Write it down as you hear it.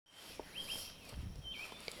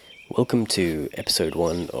Welcome to episode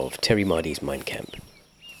 1 of Terry Mardy's Mind Camp.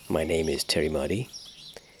 My name is Terry Mardy,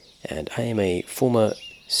 and I am a former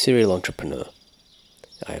serial entrepreneur.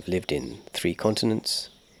 I have lived in 3 continents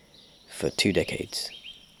for 2 decades,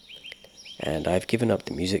 and I've given up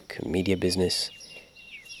the music and media business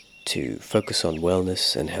to focus on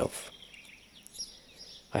wellness and health.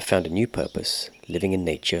 I found a new purpose, living in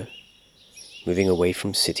nature, moving away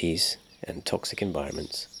from cities and toxic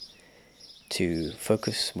environments, to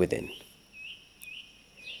focus within.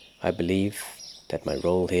 I believe that my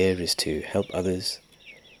role here is to help others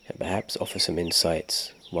and perhaps offer some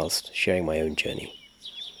insights whilst sharing my own journey.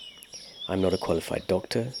 I'm not a qualified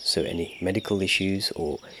doctor, so any medical issues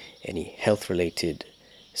or any health-related,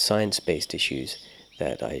 science-based issues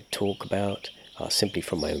that I talk about are simply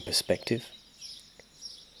from my own perspective.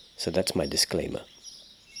 So that's my disclaimer.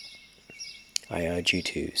 I urge you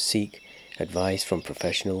to seek advice from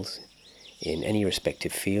professionals in any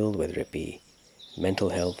respective field, whether it be mental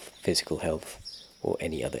health, physical health, or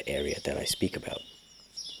any other area that I speak about.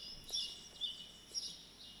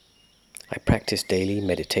 I practice daily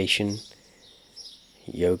meditation,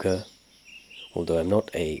 yoga, although I'm not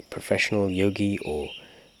a professional yogi or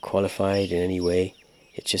qualified in any way.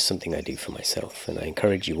 It's just something I do for myself, and I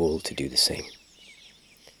encourage you all to do the same.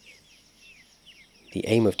 The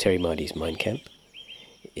aim of Terry Mardy's Mind Camp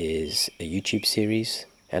is a YouTube series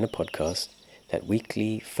and a podcast that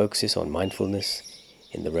weekly focuses on mindfulness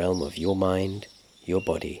in the realm of your mind, your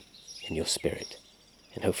body, and your spirit.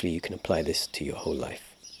 And hopefully you can apply this to your whole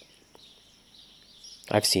life.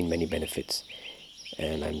 I've seen many benefits,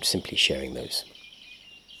 and I'm simply sharing those.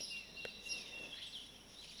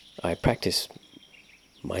 I practice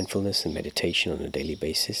mindfulness and meditation on a daily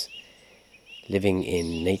basis, living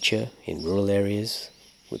in nature, in rural areas,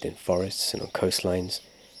 within forests and on coastlines,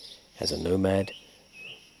 as a nomad.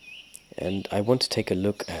 And I want to take a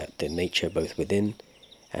look at the nature both within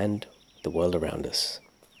and the world around us.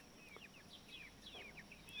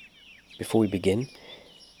 Before we begin,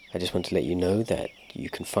 I just want to let you know that you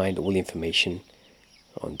can find all the information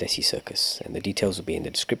on Desi Circus, and the details will be in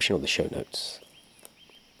the description or the show notes.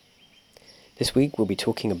 This week we'll be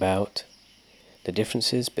talking about the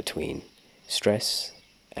differences between stress,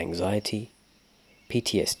 anxiety,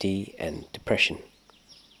 PTSD, and depression.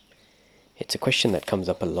 It's a question that comes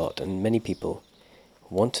up a lot, and many people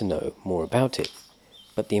want to know more about it,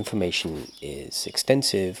 but the information is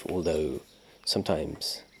extensive, although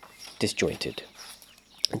sometimes disjointed.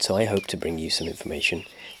 And so I hope to bring you some information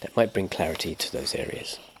that might bring clarity to those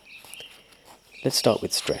areas. Let's start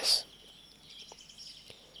with stress.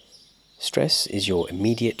 Stress is your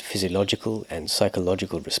immediate physiological and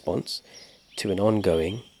psychological response to an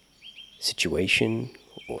ongoing situation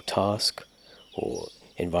or task or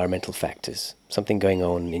environmental factors, something going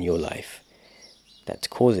on in your life that's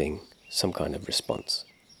causing some kind of response.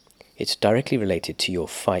 It's directly related to your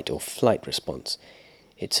fight or flight response.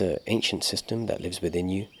 It's an ancient system that lives within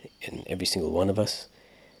you, in every single one of us,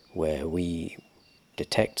 where we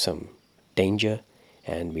detect some danger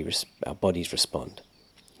and our bodies respond,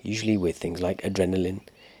 usually with things like adrenaline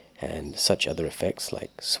and such other effects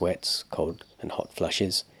like sweats, cold and hot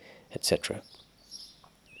flushes, etc.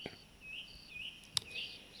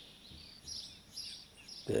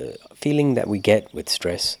 The feeling that we get with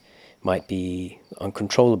stress might be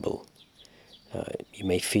uncontrollable. You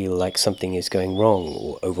may feel like something is going wrong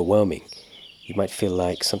or overwhelming. You might feel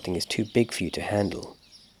like something is too big for you to handle,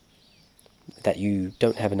 that you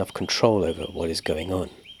don't have enough control over what is going on.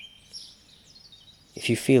 If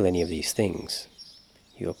you feel any of these things,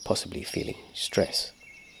 you are possibly feeling stress.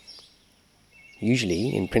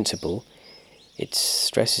 Usually, in principle,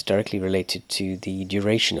 stress is directly related to the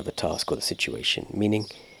duration of the task or the situation, meaning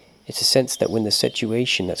it's a sense that when the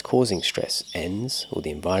situation that's causing stress ends, or the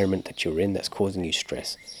environment that you're in that's causing you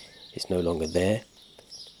stress is no longer there,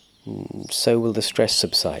 so will the stress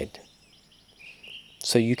subside.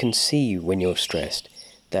 So you can see when you're stressed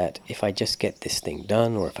that if I just get this thing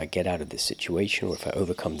done, or if I get out of this situation, or if I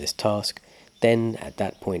overcome this task, then at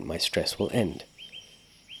that point my stress will end.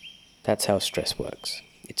 That's how stress works.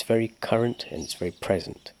 It's very current and it's very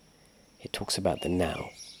present. It talks about the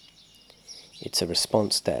now. It's a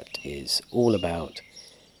response that is all about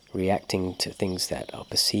reacting to things that are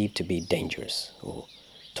perceived to be dangerous or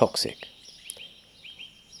toxic.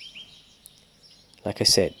 Like I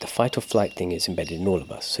said, the fight or flight thing is embedded in all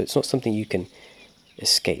of us, so it's not something you can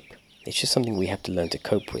escape. It's just something we have to learn to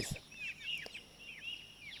cope with.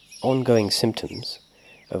 Ongoing symptoms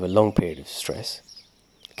over a long period of stress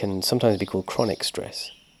can sometimes be called chronic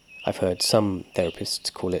stress. I've heard some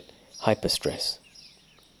therapists call it hyperstress.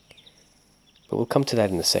 But we'll come to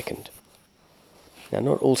that in a second. Now,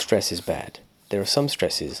 not all stress is bad. There are some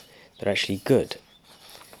stresses that are actually good.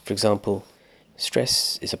 For example,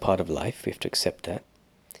 stress is a part of life, we have to accept that,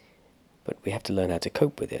 but we have to learn how to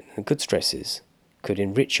cope with it. And good stresses could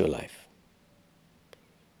enrich your life.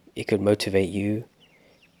 It could motivate you,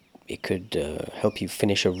 it could help you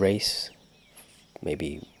finish a race,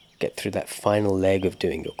 maybe get through that final leg of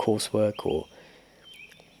doing your coursework or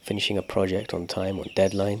finishing a project on time, on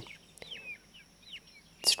deadline.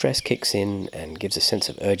 Stress kicks in and gives a sense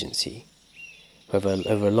of urgency. However,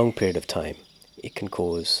 over a long period of time, it can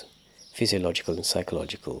cause physiological and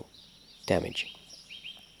psychological damage.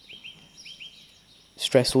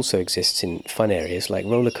 Stress also exists in fun areas like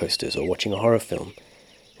roller coasters or watching a horror film,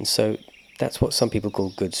 and so that's what some people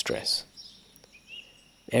call good stress.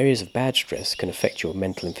 Areas of bad stress can affect your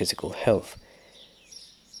mental and physical health.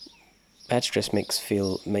 Bad stress makes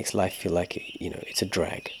life feel like it's a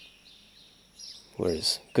drag,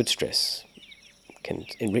 whereas good stress can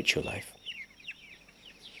enrich your life.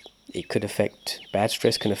 Bad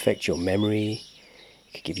stress can affect your memory,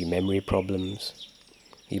 it could give you memory problems.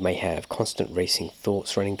 You may have constant racing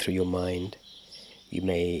thoughts running through your mind. You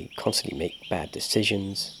may constantly make bad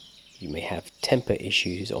decisions. You may have temper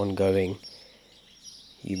issues ongoing.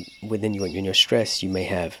 When you're stressed, you may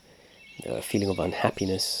have a feeling of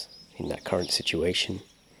unhappiness in that current situation.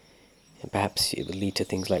 And perhaps it will lead to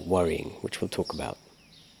things like worrying, which we'll talk about.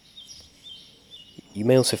 You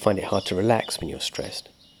may also find it hard to relax when you're stressed.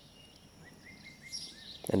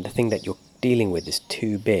 And the thing that you're dealing with is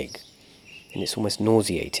too big, and it's almost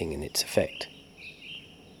nauseating in its effect.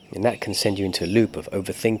 And that can send you into a loop of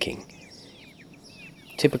overthinking.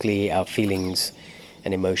 Typically, our feelings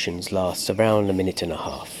and emotions last around a minute and a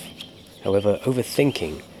half. However,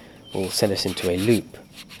 overthinking will send us into a loop.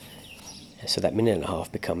 So that minute and a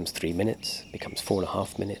half becomes 3 minutes, becomes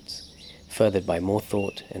 4.5 minutes, furthered by more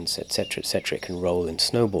thought, and etc., etc. It can roll and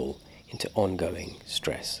snowball into ongoing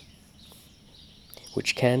stress,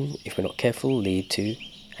 which can, if we're not careful, lead to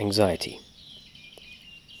anxiety.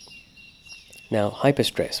 Now,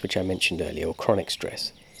 hyperstress, which I mentioned earlier, or chronic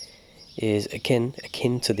stress, is akin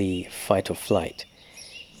to the fight or flight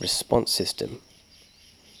response system,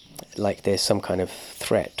 like there's some kind of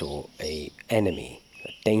threat or a enemy,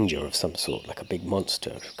 a danger of some sort, like a big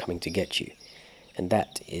monster coming to get you. And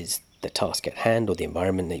that is the task at hand or the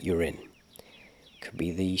environment that you're in. It could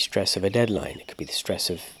be the stress of a deadline, it could be the stress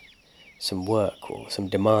of some work or some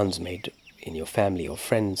demands made in your family or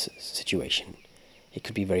friends' situation. It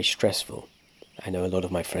could be very stressful. I know a lot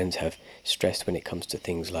of my friends have stress when it comes to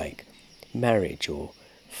things like marriage or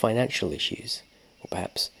financial issues, or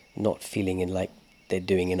perhaps not feeling like they're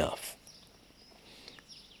doing enough.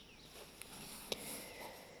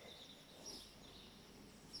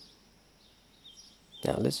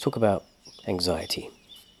 Now let's talk about anxiety.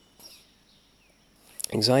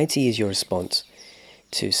 Anxiety is your response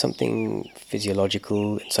to something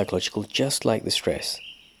physiological and psychological, just like the stress.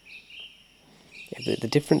 The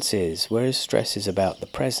difference is, whereas stress is about the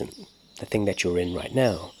present, the thing that you're in right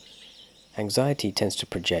now, anxiety tends to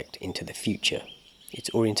project into the future. It's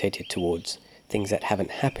orientated towards things that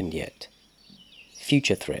haven't happened yet,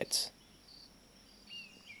 future threats.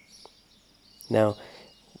 Now,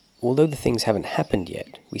 although the things haven't happened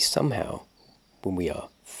yet, we somehow, when we are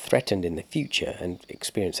threatened in the future and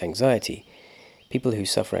experience anxiety, people who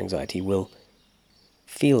suffer anxiety will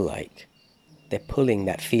feel like they're pulling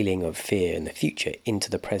that feeling of fear in the future into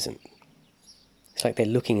the present. It's like they're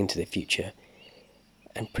looking into the future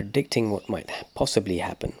and predicting what might possibly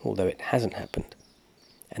happen, although it hasn't happened,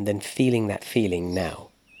 and then feeling that feeling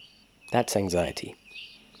now. That's anxiety.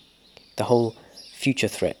 The whole future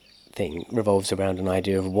threat thing revolves around an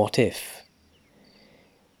idea of what if.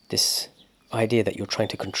 This idea that you're trying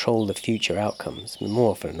to control the future outcomes.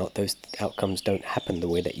 More often than not, those outcomes don't happen the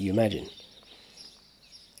way that you imagine.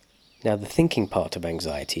 Now, the thinking part of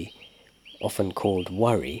anxiety, often called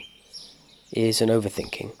worry, is an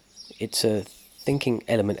overthinking. It's a thinking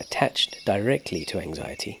element attached directly to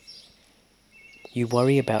anxiety. You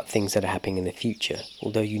worry about things that are happening in the future,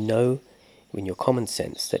 although you know in your common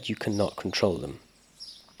sense that you cannot control them.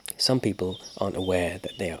 Some people aren't aware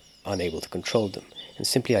that they are unable to control them, and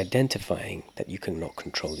simply identifying that you cannot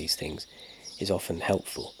control these things is often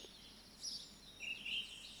helpful.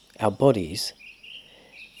 Our bodies'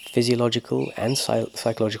 physiological and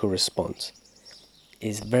psychological response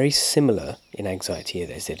is very similar in anxiety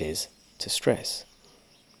as it is to stress.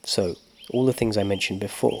 So, all the things I mentioned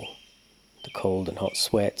before, the cold and hot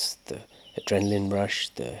sweats, the adrenaline rush,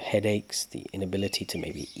 the headaches, the inability to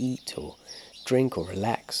maybe eat or drink or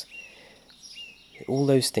relax, all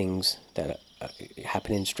those things that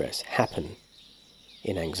happen in stress happen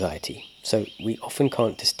in anxiety. So we often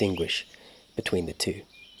can't distinguish between the two.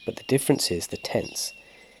 But the difference is the tense.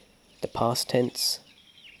 The past tense,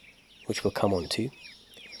 which we'll come on to,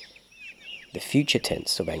 the future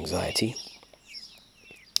tense of anxiety,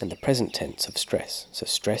 and the present tense of stress. So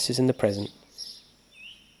stress is in the present,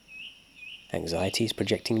 anxiety is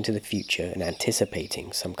projecting into the future and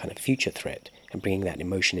anticipating some kind of future threat and bringing that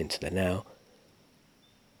emotion into the now.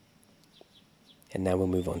 And now we'll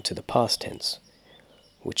move on to the past tense,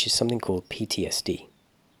 which is something called PTSD.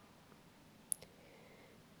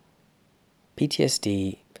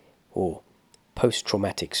 PTSD, or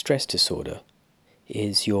post-traumatic stress disorder,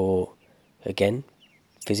 is your, again,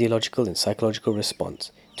 physiological and psychological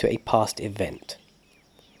response to a past event,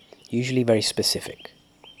 usually very specific.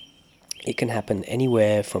 It can happen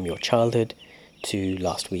anywhere from your childhood to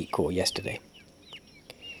last week or yesterday.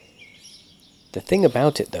 The thing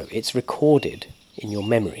about it, though, it's recorded in your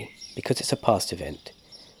memory. Because it's a past event,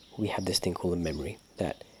 we have this thing called a memory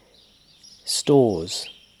that stores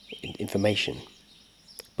information.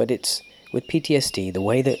 But it's with PTSD, the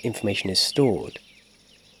way that information is stored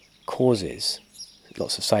causes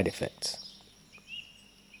lots of side effects.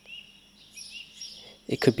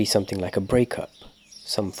 It could be something like a breakup,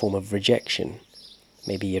 some form of rejection,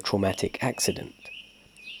 maybe a traumatic accident,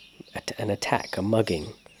 an attack, a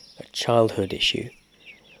mugging, a childhood issue,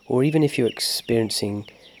 or even if you're experiencing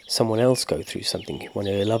someone else go through something, one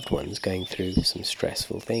of your loved ones going through some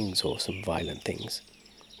stressful things or some violent things.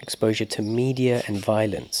 Exposure to media and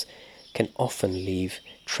violence can often leave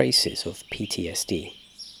traces of PTSD.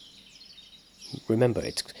 Remember,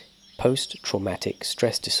 it's post-traumatic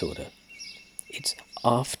stress disorder. It's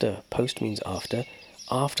after, post means after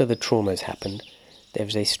the trauma has happened,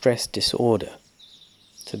 there's a stress disorder.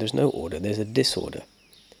 So there's no order, there's a disorder.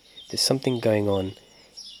 There's something going on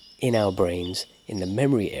in our brains, in the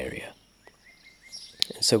memory area.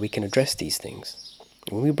 And so we can address these things.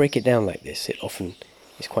 When we break it down like this, it often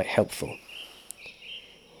is quite helpful.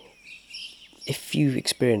 If you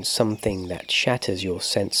experience something that shatters your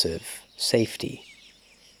sense of safety,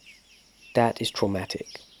 that is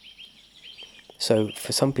traumatic. So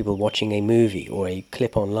for some people, watching a movie or a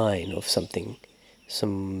clip online of something,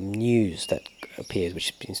 some news that appears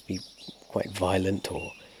which seems to be quite violent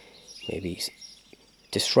or maybe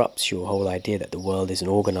disrupts your whole idea that the world is an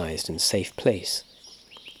organized and safe place,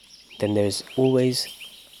 then there's always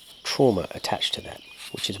trauma attached to that,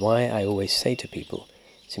 which is why I always say to people,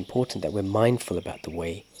 it's important that we're mindful about the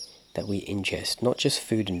way that we ingest not just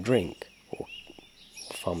food and drink or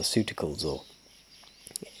pharmaceuticals or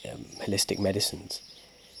holistic medicines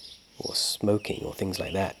or smoking or things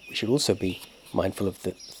like that. We should also be mindful of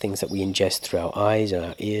the things that we ingest through our eyes and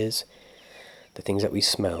our ears, the things that we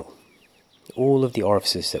smell. All of the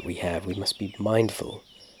orifices that we have, we must be mindful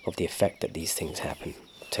of the effect that these things happen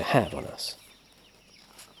to have on us.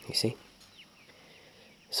 You see?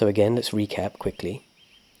 So again, let's recap quickly.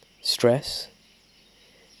 Stress,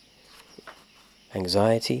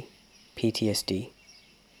 anxiety, PTSD,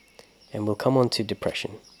 and we'll come on to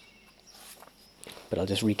depression. But I'll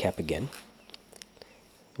just recap again.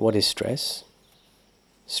 What is stress?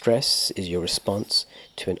 Stress is your response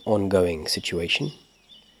to an ongoing situation.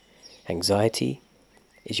 Anxiety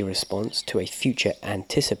is your response to a future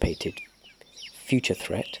anticipated future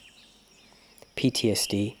threat.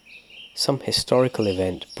 PTSD, some historical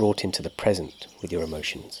event brought into the present with your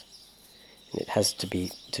emotions. And it has to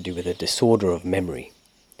do with a disorder of memory.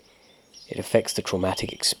 It affects the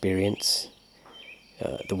traumatic experience,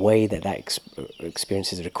 the way that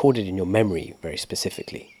experience is recorded in your memory very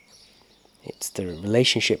specifically. It's the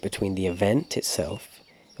relationship between the event itself,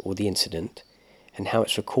 or the incident, and how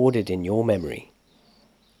it's recorded in your memory.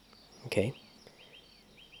 Okay?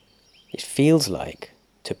 It feels like,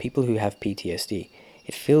 to people who have PTSD,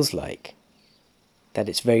 it feels like that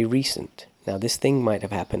it's very recent. Now, this thing might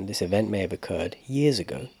have happened, this event may have occurred years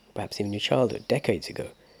ago, perhaps even your childhood, decades ago.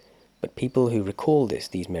 But people who recall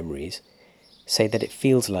these memories, say that it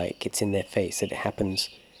feels like it's in their face, that it happens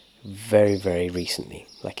very, very recently,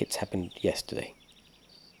 like it's happened yesterday.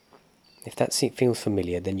 If that feels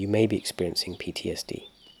familiar, then you may be experiencing PTSD.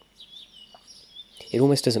 It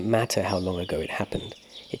almost doesn't matter how long ago it happened,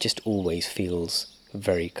 it just always feels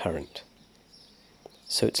very current.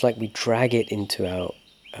 So it's like we drag it into our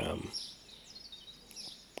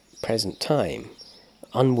present time,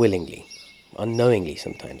 unwillingly, unknowingly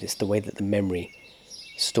sometimes. It's the way that the memory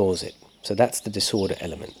stores it. So that's the disorder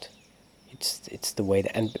element. It's the way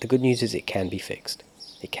that, and the good news is it can be fixed.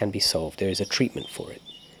 It can be solved. There is a treatment for it.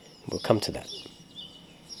 We'll come to that.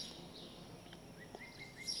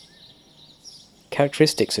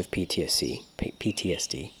 Characteristics of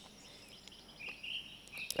PTSD.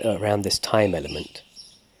 around this time element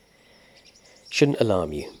shouldn't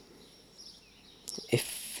alarm you.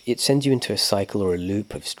 If it sends you into a cycle or a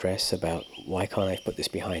loop of stress about why can't I put this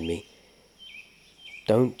behind me,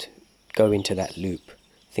 don't go into that loop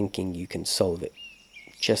thinking you can solve it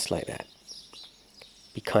just like that.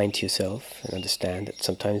 Be kind to yourself and understand that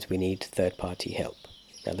sometimes we need third-party help.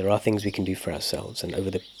 Now, there are things we can do for ourselves, and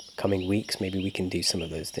over the coming weeks, maybe we can do some of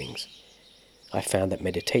those things. I found that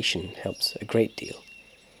meditation helps a great deal.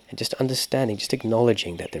 And just understanding, just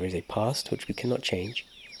acknowledging that there is a past which we cannot change,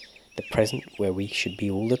 the present where we should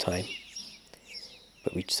be all the time,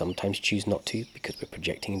 but we sometimes choose not to because we're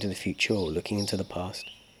projecting into the future or looking into the past.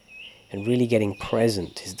 And really getting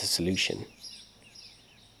present is the solution.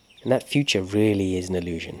 And that future really is an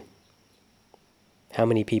illusion. How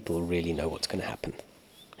many people really know what's going to happen?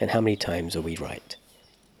 And how many times are we right?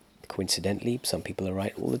 Coincidentally, some people are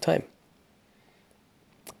right all the time.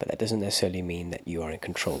 But that doesn't necessarily mean that you are in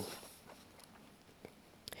control.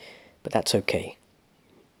 But that's okay.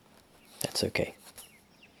 That's okay.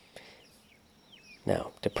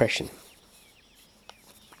 Now, depression.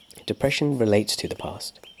 Depression relates to the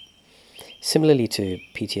past. Similarly to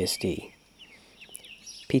PTSD,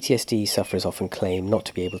 PTSD sufferers often claim not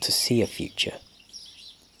to be able to see a future.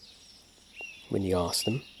 When you ask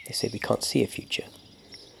them, they say we can't see a future.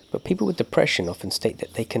 But people with depression often state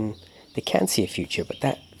that they can see a future, but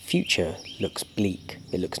that future looks bleak,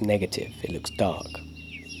 it looks negative, it looks dark.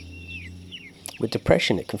 With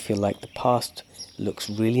depression, it can feel like the past looks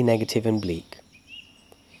really negative and bleak,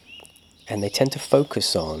 and they tend to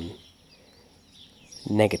focus on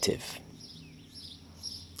negative,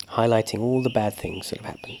 highlighting all the bad things that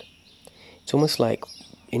have happened. It's almost like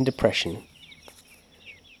in depression,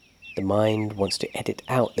 the mind wants to edit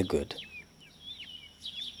out the good.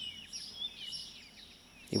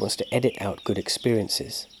 It wants to edit out good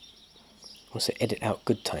experiences. It wants to edit out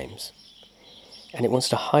good times. And it wants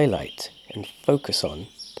to highlight and focus on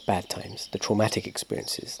the bad times, the traumatic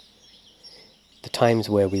experiences, the times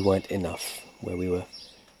where we weren't enough, where we were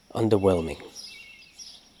underwhelming,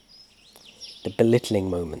 the belittling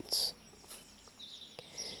moments.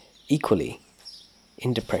 Equally,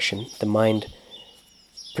 in depression, the mind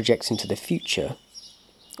projects into the future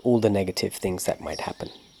all the negative things that might happen.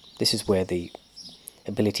 This is where the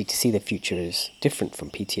ability to see the future is different from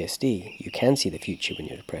PTSD. You can see the future when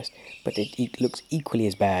you're depressed, but it looks equally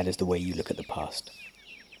as bad as the way you look at the past.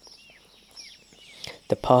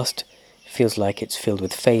 The past feels like it's filled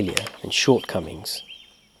with failure and shortcomings,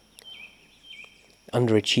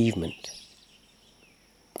 underachievement,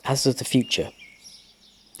 as does the future,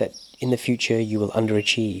 that in the future you will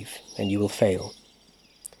underachieve and you will fail.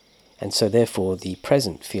 And so therefore the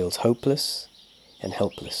present feels hopeless and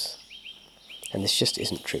helpless. And this just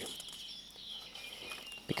isn't true.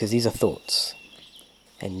 Because these are thoughts,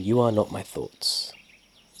 and you are not my thoughts.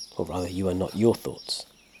 Or rather, you are not your thoughts.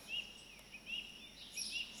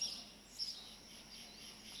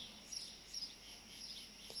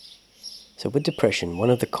 So with depression, one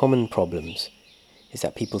of the common problems is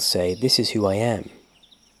that people say, this is who I am.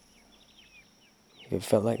 Have you ever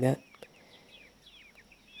felt like that?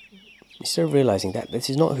 Instead of realizing that this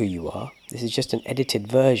is not who you are, this is just an edited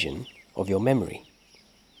version of your memory.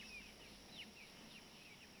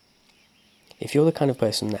 If you're the kind of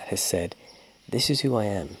person that has said, this is who I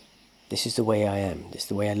am, this is the way I am, this is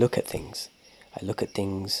the way I look at things,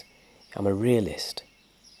 I'm a realist,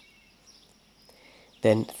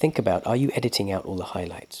 then think about, are you editing out all the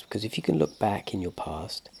highlights? Because if you can look back in your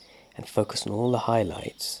past and focus on all the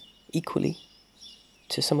highlights equally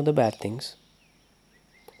to some of the bad things,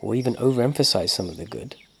 or even overemphasize some of the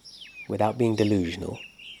good without being delusional,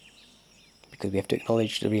 because we have to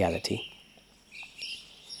acknowledge the reality,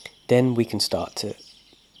 then we can start to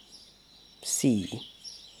see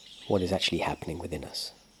what is actually happening within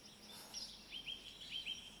us.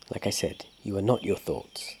 Like I said, you are not your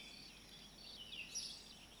thoughts.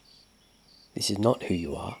 This is not who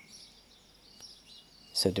you are.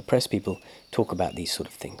 So depressed people talk about these sort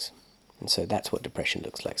of things. And so that's what depression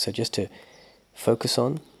looks like. So just to focus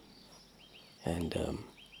on and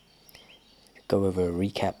go over a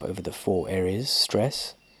recap over the 4 areas.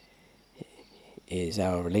 Stress is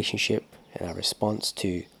our relationship and our response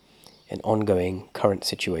to an ongoing current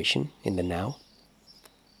situation in the now.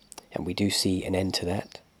 And we do see an end to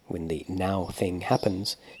that. When the now thing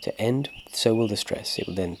happens to end, so will the stress. It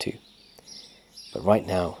will end too. But right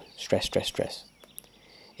now, stress, stress, stress.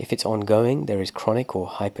 If it's ongoing, there is chronic or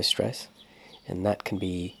hyper stress, and that can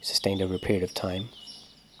be sustained over a period of time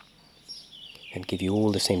and give you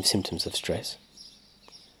all the same symptoms of stress.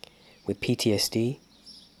 With PTSD,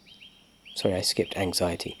 sorry, I skipped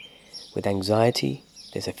anxiety. With anxiety,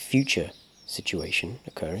 there's a future situation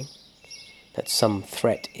occurring, that some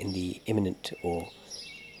threat in the imminent or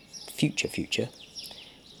future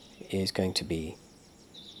is going to be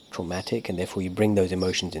traumatic, and therefore you bring those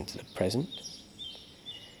emotions into the present.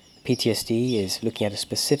 PTSD is looking at a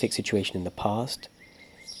specific situation in the past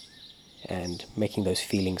and making those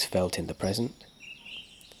feelings felt in the present.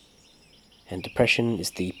 And depression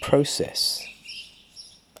is the process,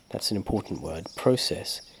 that's an important word,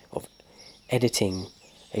 process of editing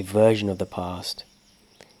a version of the past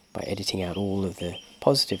by editing out all of the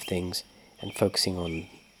positive things and focusing on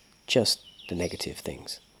just the negative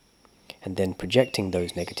things. And then projecting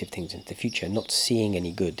those negative things into the future, not seeing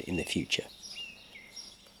any good in the future.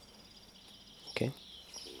 Okay?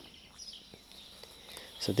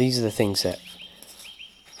 So these are the things that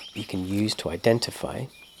you can use to identify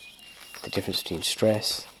the difference between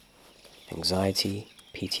stress, anxiety,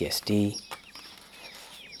 PTSD,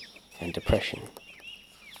 and depression.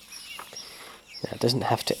 Now, it doesn't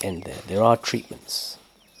have to end there. There are treatments.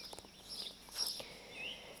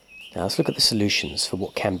 Now, let's look at the solutions for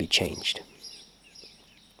what can be changed.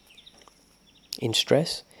 In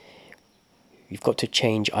stress, you've got to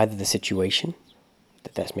change either the situation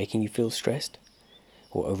that's making you feel stressed,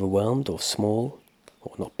 or overwhelmed, or small,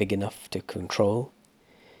 or not big enough to control,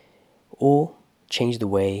 or change the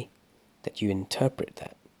way that you interpret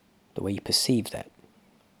that, the way you perceive that.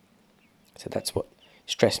 So that's what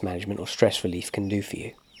stress management or stress relief can do for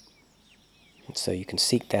you. And so you can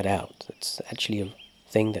seek that out. It's actually a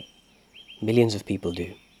thing that millions of people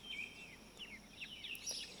do.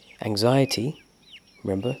 Anxiety,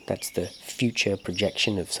 remember, that's the future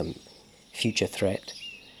projection of some future threat,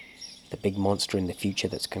 the big monster in the future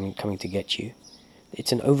that's coming to get you.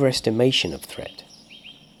 It's an overestimation of threat.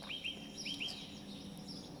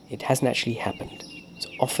 It hasn't actually happened. It's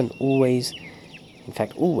often always, in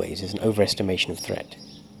fact always, is an overestimation of threat.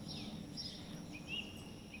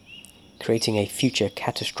 Creating a future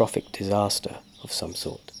catastrophic disaster of some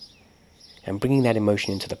sort, and bringing that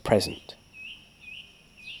emotion into the present.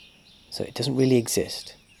 So it doesn't really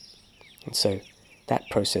exist. And so that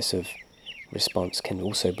process of response can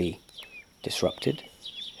also be disrupted,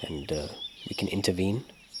 and we can intervene.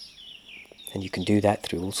 And you can do that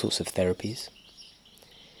through all sorts of therapies.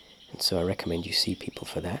 And so I recommend you see people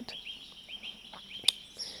for that.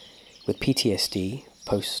 With PTSD,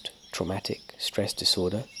 post-traumatic stress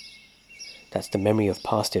disorder, that's the memory of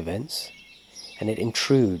past events, and it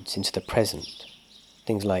intrudes into the present.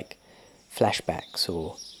 Things like flashbacks,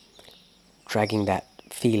 or dragging that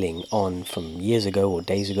feeling on from years ago or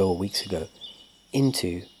days ago or weeks ago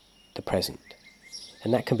into the present.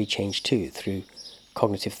 And that can be changed too through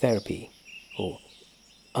cognitive therapy or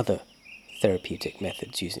other therapeutic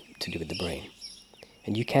methods using to do with the brain.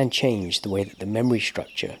 And you can change the way that the memory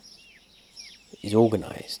structure is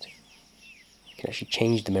organized. You can actually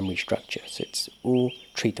change the memory structure, so it's all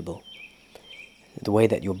treatable. The way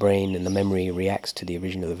that your brain and the memory reacts to the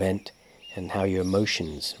original event, and how your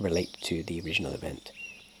emotions relate to the original event.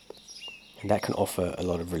 And that can offer a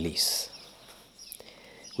lot of release.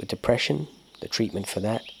 With depression, the treatment for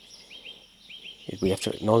that is we have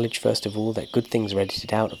to acknowledge, first of all, that good things are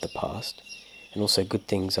edited out of the past, and also good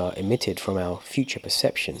things are emitted from our future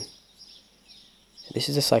perception. This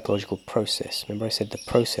is a psychological process. Remember I said the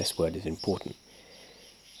process word is important.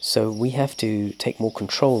 So we have to take more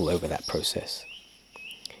control over that process.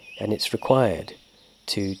 And it's required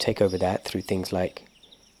to take over that through things like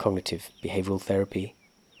cognitive behavioral therapy,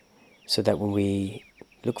 so that when we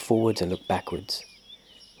look forwards and look backwards,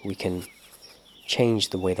 we can change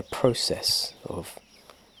the way the process of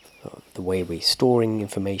the way we're storing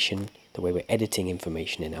information, the way we're editing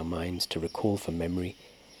information in our minds to recall from memory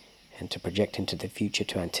and to project into the future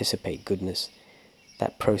to anticipate goodness,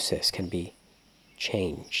 that process can be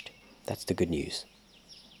changed. That's the good news.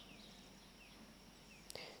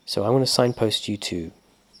 So I want to signpost you to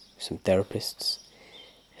some therapists,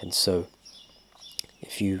 and so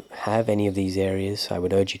if you have any of these areas, I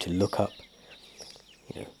would urge you to look up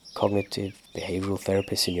cognitive behavioral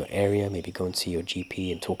therapists in your area. Maybe go and see your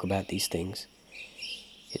GP and talk about these things.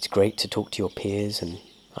 It's great to talk to your peers, and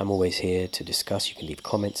I'm always here to discuss. You can leave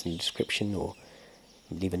comments in the description or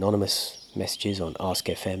leave anonymous messages on Ask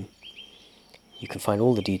FM. You can find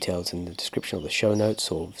all the details in the description of the show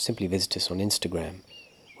notes, or simply visit us on Instagram,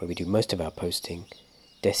 where we do most of our posting,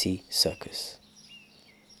 Desi Circus.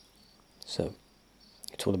 So,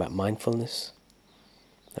 it's all about mindfulness,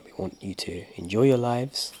 that we want you to enjoy your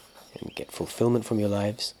lives and get fulfillment from your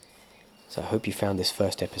lives. So I hope you found this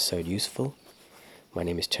first episode useful. My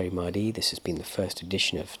name is Terry Mardi. This has been the first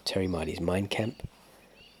edition of Terry Mardi's Mind Camp.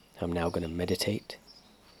 I'm now going to meditate.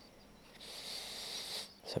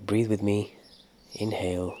 So breathe with me,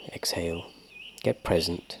 inhale, exhale, get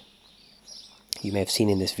present. You may have seen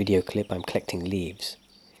in this video clip I'm collecting leaves,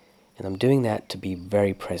 and I'm doing that to be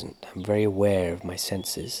very present. I'm very aware of my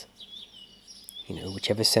senses.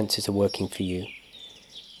 Whichever senses are working for you.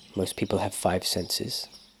 Most people have 5 senses.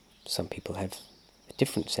 Some people have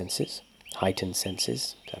different senses, heightened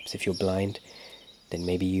senses. Perhaps if you're blind, then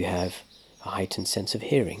maybe you have a heightened sense of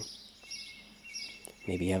hearing.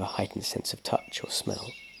 Maybe you have a heightened sense of touch or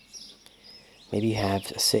smell. Maybe you have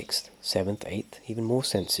a 6th, 7th, 8th, even more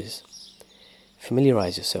senses.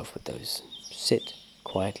 Familiarize yourself with those. Sit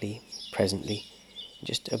quietly, presently, and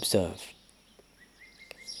just observe.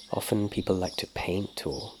 Often people like to paint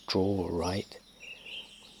or draw or write.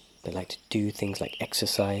 They like to do things like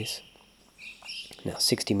exercise. Now,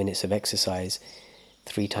 60 minutes of exercise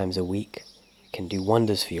 3 times a week can do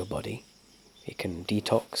wonders for your body. It can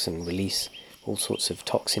detox and release all sorts of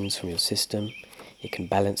toxins from your system. It can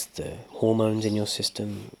balance the hormones in your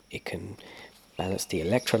system. It can balance the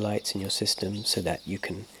electrolytes in your system so that you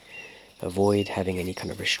can avoid having any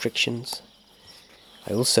kind of restrictions.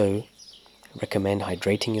 I also recommend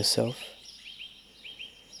hydrating yourself.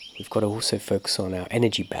 We've got to also focus on our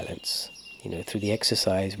energy balance. Through the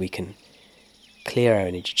exercise we can clear our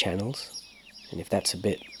energy channels, and if that's a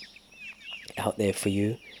bit out there for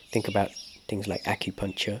you, think about things like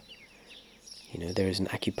acupuncture. There is an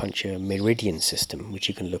acupuncture meridian system which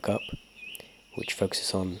you can look up, which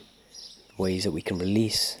focuses on ways that we can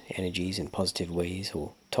release energies in positive ways,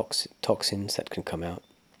 or toxins that can come out.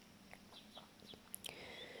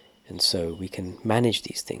 And so we can manage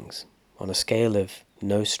these things on a scale of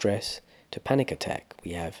no stress to panic attack.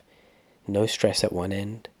 We have no stress at one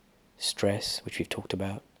end, stress, which we've talked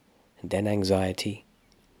about, and then anxiety,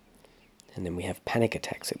 and then we have panic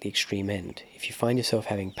attacks at the extreme end. If you find yourself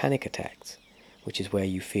having panic attacks, which is where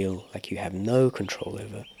you feel like you have no control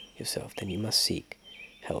over yourself, then you must seek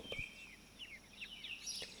help.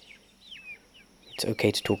 It's okay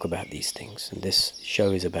to talk about these things, and this show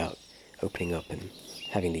is about opening up and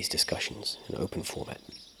having these discussions in an open format.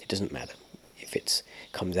 It doesn't matter if it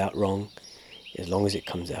comes out wrong, as long as it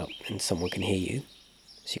comes out and someone can hear you.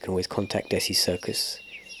 So you can always contact Desi Circus,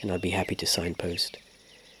 and I'd be happy to signpost.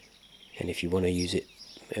 And if you want to use it,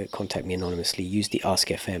 contact me anonymously. Use the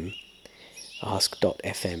ask.fm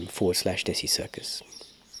 /Desi Circus.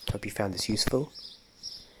 Hope you found this useful,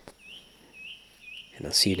 and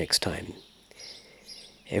I'll see you next time.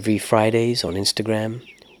 Every Fridays on Instagram,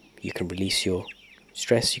 you can release your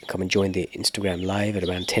stress. You can come and join the Instagram live at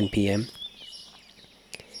around 10 p.m.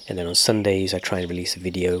 And then on Sundays, I try and release a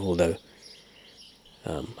video, although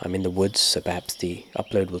I'm in the woods, so perhaps the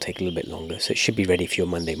upload will take a little bit longer. So it should be ready for your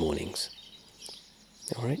Monday mornings.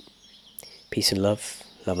 Alright? Peace and love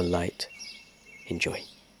and light. Enjoy.